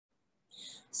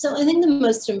So I think the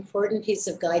most important piece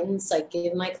of guidance I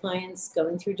give my clients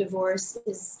going through divorce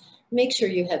is make sure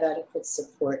you have adequate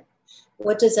support.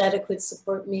 What does adequate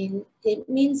support mean? It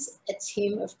means a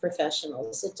team of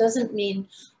professionals. It doesn't mean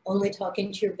only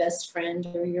talking to your best friend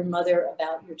or your mother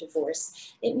about your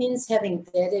divorce. It means having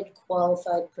vetted,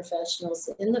 qualified professionals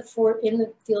in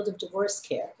the field of divorce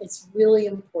care. It's really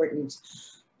important.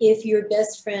 If your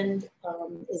best friend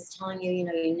is telling you,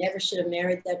 you never should have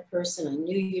married that person, I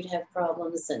knew you'd have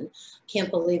problems and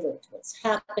can't believe what's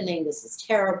happening, this is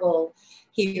terrible,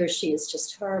 he or she is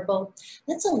just horrible,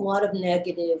 that's a lot of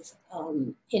negative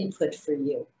input for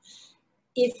you.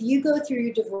 If you go through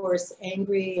your divorce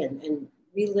angry and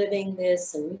reliving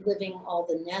this and reliving all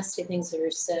the nasty things that are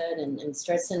said and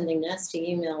start sending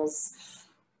nasty emails,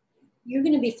 you're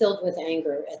going to be filled with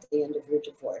anger at the end of your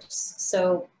divorce.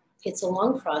 So it's a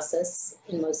long process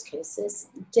in most cases.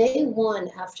 Day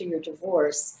one after your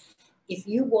divorce, if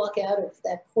you walk out of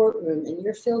that courtroom and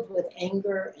you're filled with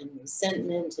anger and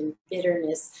resentment and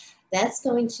bitterness, that's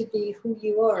going to be who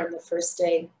you are on the first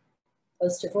day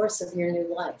post-divorce of your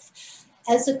new life.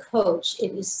 As a coach,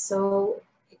 it is so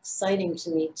exciting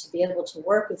to me to be able to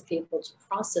work with people to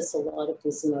process a lot of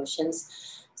these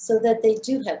emotions so that they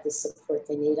do have the support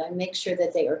they need. I make sure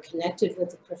that they are connected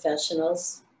with the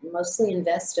professionals, mostly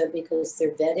Investa, because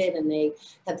they're vetted and they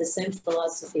have the same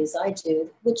philosophy as I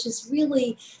do, which is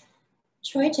really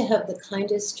try to have the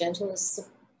kindest, gentlest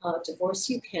divorce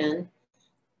you can.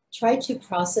 Try to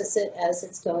process it as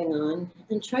it's going on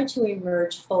and try to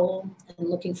emerge whole and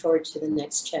looking forward to the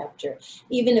next chapter,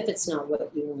 even if it's not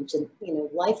what you want. And,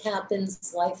 life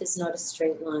happens, life is not a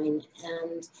straight line.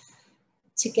 And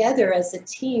together as a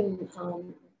team,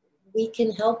 we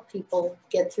can help people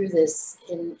get through this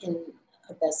in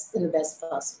the best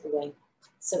possible way.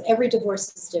 So every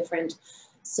divorce is different.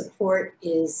 Support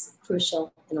is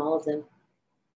crucial in all of them.